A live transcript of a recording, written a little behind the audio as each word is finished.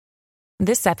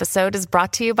This episode is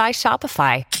brought to you by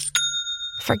Shopify.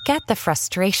 Forget the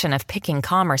frustration of picking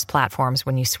commerce platforms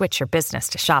when you switch your business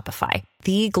to Shopify,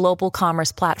 the global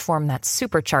commerce platform that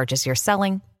supercharges your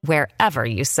selling wherever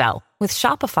you sell. With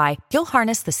Shopify, you'll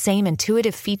harness the same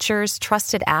intuitive features,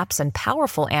 trusted apps, and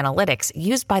powerful analytics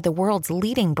used by the world's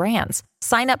leading brands.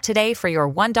 Sign up today for your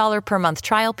 $1 per month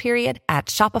trial period at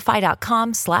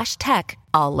shopify.com/tech,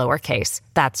 all lowercase.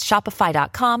 That's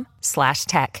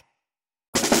shopify.com/tech.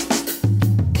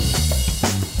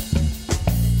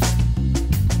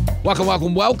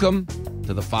 Welcome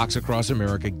to the Fox Across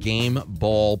America Game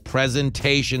Ball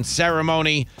presentation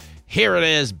ceremony. Here it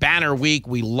is, banner week.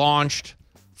 We launched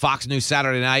Fox News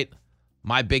Saturday night.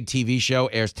 My big TV show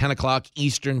airs 10 o'clock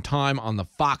Eastern time on the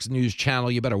Fox News channel.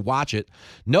 You better watch it.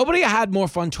 Nobody I had more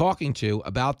fun talking to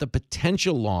about the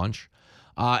potential launch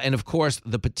and, of course,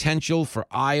 the potential for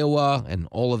Iowa and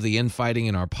all of the infighting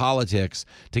in our politics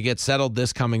to get settled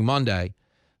this coming Monday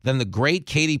than the great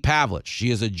Katie Pavlich. She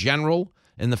is a general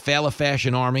in the Failla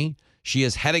Fashion Army. She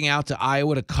is heading out to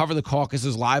Iowa to cover the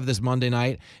caucuses live this Monday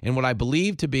night in what I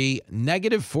believe to be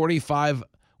negative 45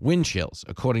 wind chills,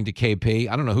 according to KP.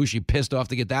 I don't know who she pissed off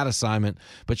to get that assignment,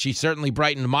 but she certainly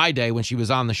brightened my day when she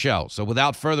was on the show. So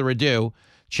without further ado,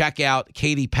 check out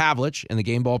Katie Pavlich in the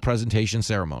Game Ball presentation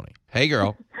ceremony. Hey,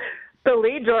 girl. The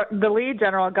lead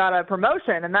general got a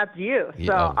promotion, and that's you.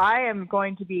 So I am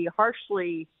going to be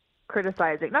harshly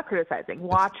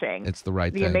watching it's the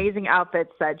right thing. Amazing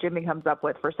outfits that Jimmy comes up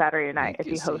with for Saturday night as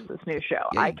he hosts this new show.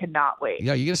 I cannot wait.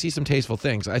 Yeah, you're going to see some tasteful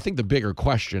things. I think the bigger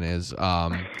question is,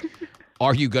 are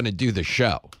you going to do the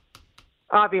show?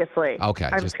 Obviously. Okay.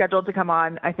 I'm scheduled to come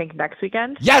on, I think, next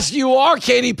weekend. Yes, you are,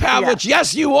 Katie Pavlich.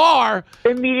 Yes, you are.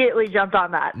 Immediately jumped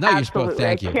on that. No, you're supposed to.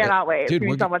 Thank you. I cannot wait. Dude, it's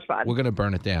going to be so much fun. We're going to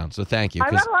burn it down, so thank you.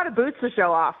 I've got a lot of boots to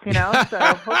show off, so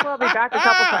hopefully I'll be back a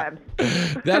couple times.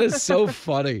 That is so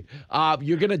funny.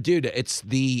 You're going to do it.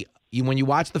 When you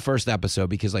watch the first episode,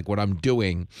 because like what I'm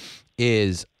doing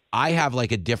is I have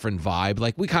like a different vibe,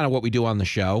 like what we do on the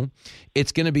show.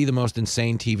 It's going to be the most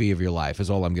insane TV of your life is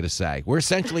all I'm going to say. We're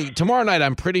essentially, tomorrow night,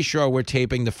 I'm pretty sure we're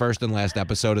taping the first and last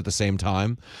episode at the same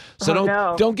time.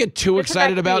 So don't get too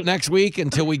excited about next week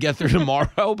until we get through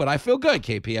tomorrow. But I feel good,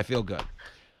 KP. I feel good.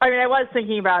 I mean, I was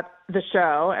thinking about the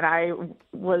show, and I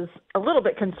was a little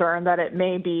bit concerned that it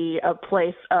may be a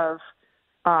place of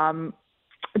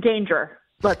danger,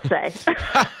 let's say.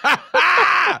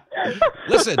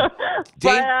 Listen, but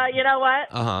you know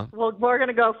what? Well, we're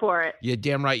gonna go for it. Yeah,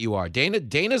 damn right you are.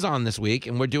 Dana's on this week,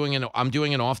 and I'm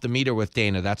doing an off the meter with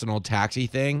Dana. That's an old taxi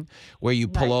thing where you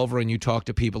pull over and you talk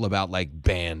to people about like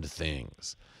banned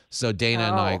things. So Dana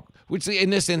and I, which in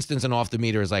this instance, an off the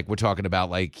meter is like we're talking about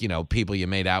like people you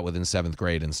made out with in 7th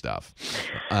grade and stuff.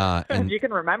 And you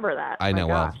can remember that. I know.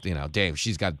 Well, Dave,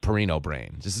 she's got Perino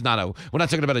brain. This is not we're not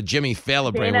talking about a Jimmy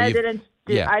Fallon brain. I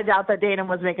doubt that Dana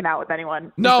was making out with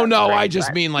anyone. No, I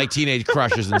just mean like teenage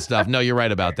crushes and stuff. No, you're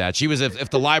right about that. She was, if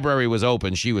the library was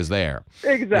open, she was there.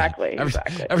 Exactly. Yeah.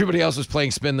 Exactly. Everybody else was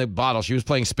playing Spin the Bottle. She was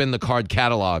playing Spin the Card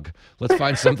Catalog. Let's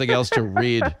find something else to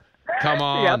read. Come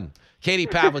on. Yep. Katie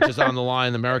Pavlich is on the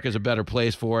line. America's a better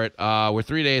place for it. We're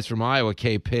 3 days from Iowa,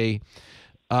 KP.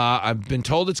 I've been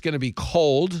told it's going to be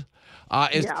cold.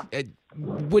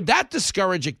 Would that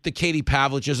discourage the Katie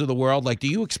Pavliches of the world? Like, do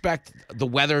you expect the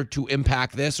weather to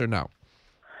impact this or no?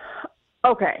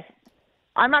 Okay.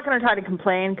 I'm not going to try to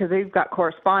complain because they've got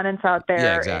correspondents out there.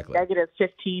 Yeah, exactly. Negative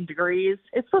 15 degrees.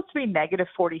 It's supposed to be negative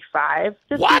 45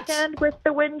 this weekend with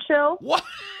the wind chill. What?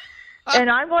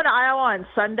 And I'm going to Iowa on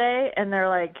Sunday, and they're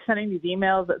like sending these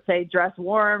emails that say dress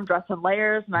warm, dress in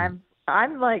layers, and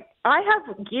I'm like, I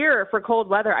have gear for cold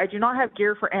weather. I do not have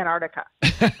gear for Antarctica.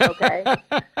 Okay.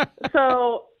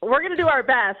 So we're going to do our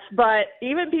best, but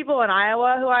even people in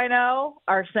Iowa who I know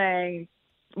are saying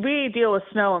we deal with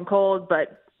snow and cold,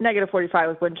 but negative 45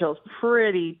 with wind chills,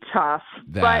 pretty tough.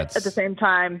 But at the same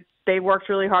time, they worked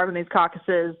really hard on these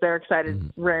caucuses. They're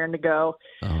excited, raring to go.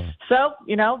 So,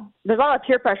 there's a lot of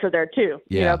peer pressure there too,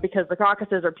 because the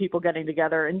caucuses are people getting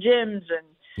together in gyms and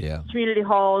community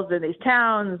halls in these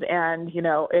towns. And,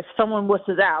 if someone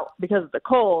wusses out because of the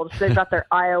cold, they've got their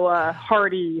Iowa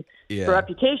hardy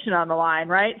reputation on the line,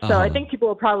 right? So I think people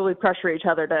will probably pressure each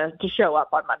other to show up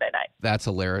on Monday night. That's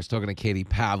hilarious. Talking to Katie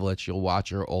Pavlich, you'll watch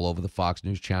her all over the Fox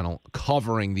News channel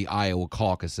covering the Iowa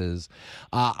caucuses.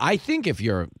 I think if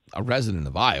you're a resident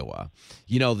of Iowa,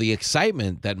 the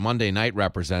excitement that Monday night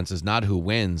represents is not who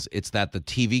wins. It's that the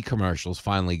TV commercials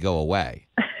finally go away.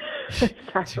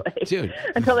 Exactly. Dude.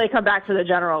 Until they come back for the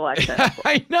general election.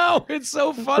 I know. It's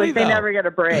so funny, like they never get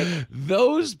a break.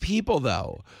 Those people,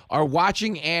 though, are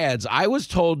watching ads. I was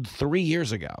told 3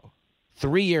 years ago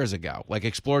 3 years ago, like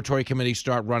exploratory committees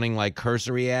start running like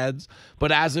cursory ads.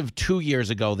 But as of 2 years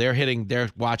ago, they're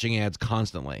watching ads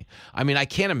constantly. I mean, I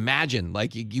can't imagine,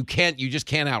 like you just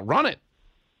can't outrun it.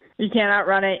 You can't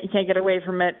outrun it. You can't get away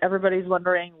from it. Everybody's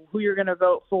wondering who you're going to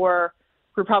vote for.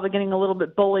 We're probably getting a little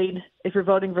bit bullied if you're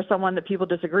voting for someone that people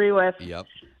disagree with. Yep.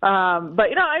 But,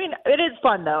 I mean, it is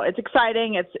fun, though. It's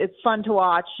exciting. It's fun to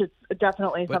watch. It's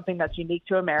definitely something that's unique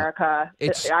to America.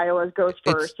 Iowa goes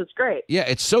first. It's great. Yeah,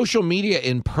 it's social media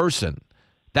in person.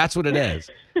 That's what it is.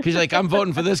 Because, like, I'm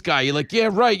voting for this guy. You're like, yeah,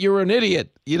 right, you're an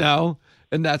idiot,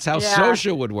 And that's how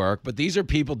social would work. But these are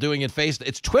people doing it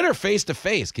it's Twitter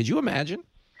face-to-face. Could you imagine?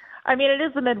 I mean, it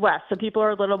is the Midwest, so people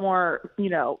are a little more,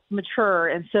 mature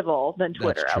and civil than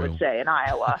Twitter, I would say, in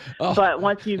Iowa. But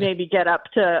once you maybe get up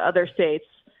to other states,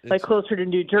 like closer to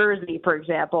New Jersey, for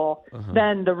example,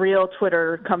 then the real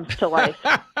Twitter comes to life.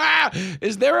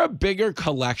 Is there a bigger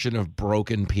collection of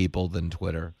broken people than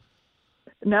Twitter?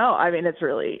 No, I mean, it's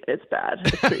bad.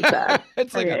 It's pretty sad.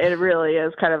 It really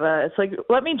is kind of it's like,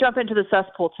 let me jump into the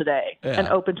cesspool today and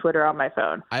open Twitter on my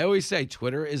phone. I always say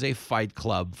Twitter is a fight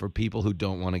club for people who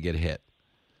don't want to get hit.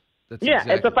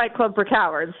 It's a fight club for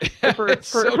cowards, for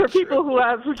people who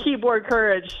have keyboard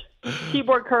courage.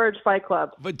 Keyboard courage fight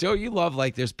club. But don't you love,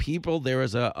 like, there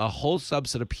is a whole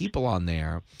subset of people on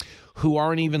there who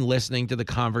aren't even listening to the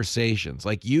conversations.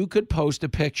 Like, you could post a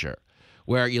picture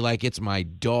where you're like, it's my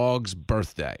dog's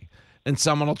birthday. And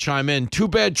someone will chime in, too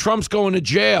bad Trump's going to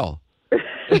jail.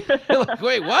 Like,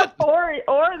 wait, what? Or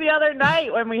the other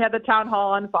night when we had the town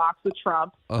hall on Fox with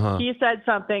Trump, he said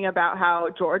something about how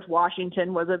George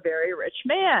Washington was a very rich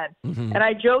man. Mm-hmm. And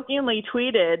I jokingly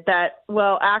tweeted that,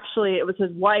 well, actually, it was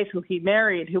his wife who he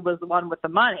married who was the one with the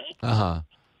money.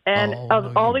 And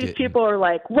all these people are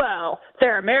like, well,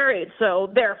 they're married,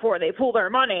 so therefore they pool their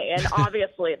money, and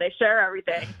obviously they share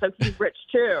everything, so he's rich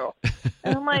too.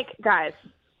 And I'm like, guys,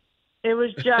 it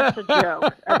was just a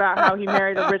joke about how he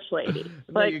married a rich lady.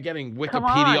 Like, you're getting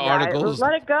Wikipedia articles. Guys,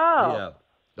 let it go.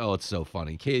 Yeah. Oh, it's so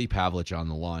funny. Katie Pavlich on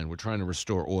the line. We're trying to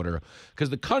restore order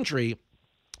because the country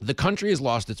has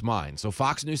lost its mind. So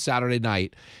Fox News Saturday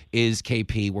Night is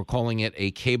KP. We're calling it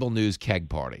a cable news keg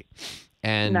party.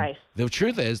 And the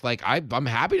truth is, like, I'm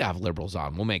happy to have liberals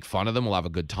on. We'll make fun of them. We'll have a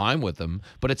good time with them.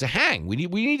 But it's a hang. We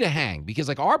need to hang because,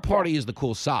 like, our party is the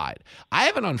cool side. I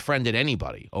haven't unfriended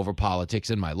anybody over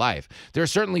politics in my life. There are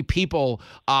certainly people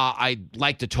I'd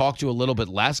like to talk to a little bit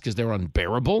less because they're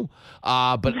unbearable.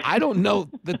 But I don't know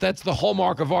that's the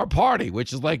hallmark of our party,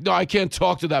 which is like, no, I can't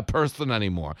talk to that person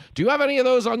anymore. Do you have any of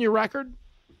those on your record?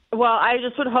 Well, I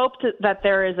just would hope that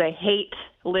there is a hate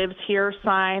lives here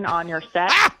sign on your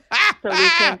set. So we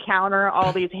can counter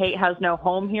all these hate has no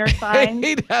home here signs.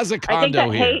 Hate has a condo I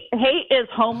think that hate is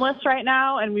homeless right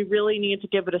now, and we really need to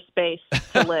give it a space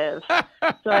to live.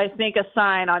 So I think a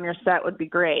sign on your set would be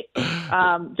great,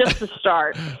 just to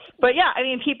start. But yeah, I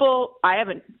mean, I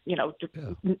haven't,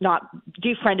 not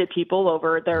defriended people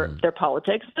over their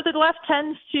politics, but the left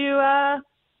tends to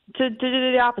do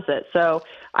the opposite. So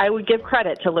I would give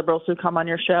credit to liberals who come on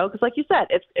your show because, like you said,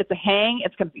 it's a hang.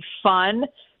 It's going to be fun.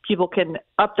 People can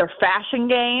up their fashion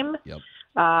game. Yep.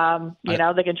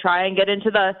 They can try and get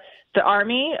into the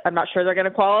Army. I'm not sure they're going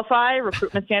to qualify.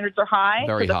 Recruitment standards are high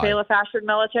for the Failla fashion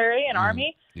military and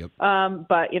Army. Yep.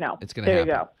 But, it's going to happen.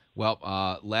 You go.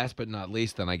 Well, last but not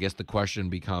least, then I guess the question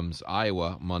becomes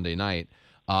Iowa Monday night.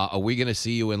 Are we going to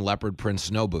see you in leopard print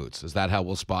snow boots? Is that how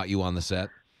we'll spot you on the set?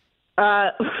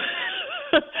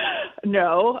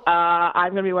 No,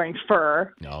 I'm going to be wearing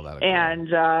fur.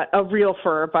 And a real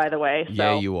fur, by the way. So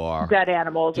yeah, you are. Dead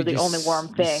animals are the only warm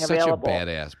thing available. Such a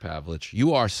badass, Pavlich.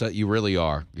 You are. You really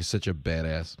are. You're such a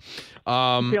badass.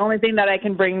 The only thing that I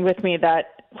can bring with me that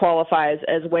qualifies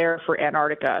as wear for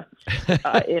Antarctica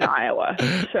in Iowa.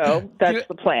 So that's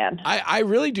the plan. I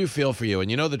really do feel for you. And,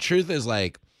 the truth is,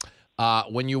 like,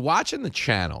 when you're watching the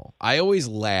channel, I always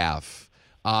laugh.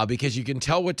 Because you can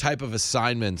tell what type of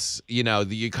assignments,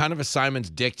 the kind of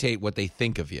assignments dictate what they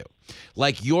think of you.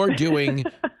 Like you're doing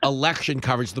election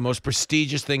coverage. The most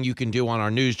prestigious thing you can do on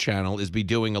our news channel is be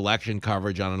doing election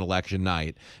coverage on an election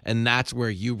night. And that's where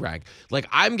you rank. Like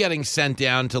I'm getting sent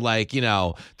down to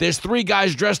there's 3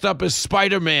 guys dressed up as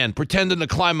Spider-Man pretending to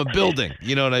climb a building.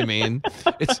 You know what I mean?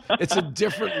 It's a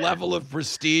different level of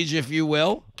prestige, if you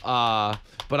will.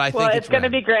 But I think it's going to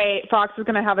be great. Fox is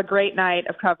going to have a great night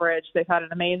of coverage. They've had an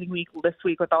amazing week this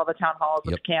week with all the town halls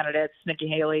with the candidates, Nikki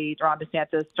Haley, Ron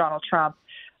DeSantis, Donald Trump.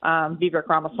 Vivek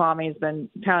Ramaswamy has been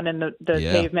pounding the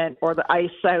pavement or the ice,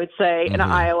 I would say, in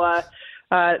Iowa.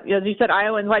 As you said,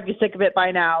 Iowans might be sick of it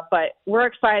by now, but we're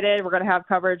excited. We're going to have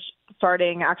coverage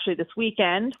starting actually this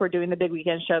weekend. We're doing the big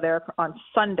weekend show there on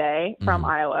Sunday from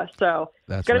Iowa. So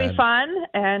it's going to be fun,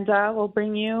 and we'll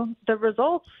bring you the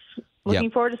results.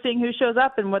 Looking forward to seeing who shows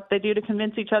up and what they do to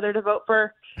convince each other to vote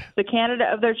for the candidate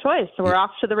of their choice. So we're off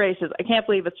to the races. I can't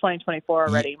believe it's 2024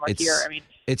 already. We're here. I mean,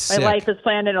 my life is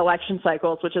planned in election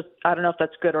cycles, which is, I don't know if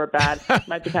that's good or bad. It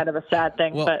might be kind of a sad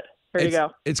thing, but here you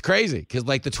go. It's crazy because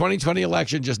like the 2020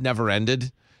 election just never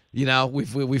ended. You know,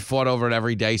 we've fought over it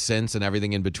every day since and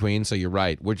everything in between. So you're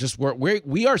right.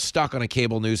 We are stuck on a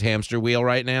cable news hamster wheel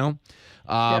right now.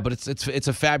 But it's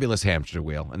a fabulous hamster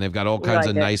wheel, and they've got all kinds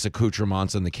of nice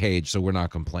accoutrements in the cage, so we're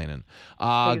not complaining.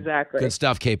 Exactly. Good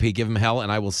stuff, KP. Give them hell,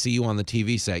 and I will see you on the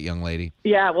TV set, young lady.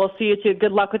 Yeah, we'll see you too.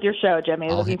 Good luck with your show, Jimmy.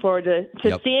 Looking forward to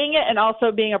seeing it and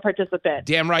also being a participant.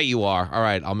 Damn right you are. All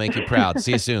right, I'll make you proud.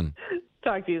 See you soon.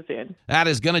 Talk to you soon. That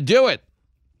is going to do it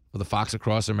for the Fox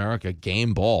Across America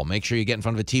Game Ball. Make sure you get in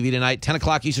front of a TV tonight, 10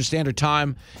 o'clock Eastern Standard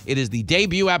Time. It is the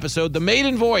debut episode, The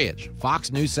Maiden Voyage,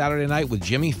 Fox News Saturday night with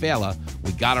Jimmy Failla.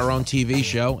 We got our own TV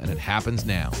show, and it happens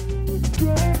now.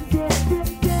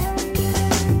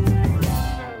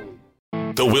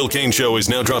 The Will Cain Show is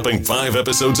now dropping 5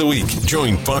 episodes a week.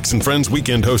 Join Fox and Friends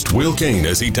weekend host Will Cain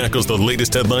as he tackles the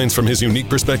latest headlines from his unique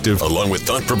perspective, along with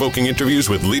thought-provoking interviews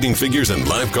with leading figures and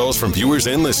live calls from viewers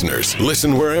and listeners.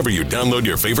 Listen wherever you download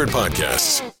your favorite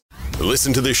podcasts.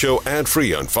 Listen to the show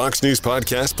ad-free on Fox News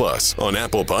Podcast Plus, on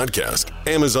Apple Podcast,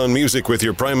 Amazon Music with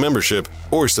your Prime membership,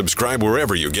 or subscribe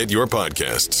wherever you get your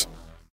podcasts.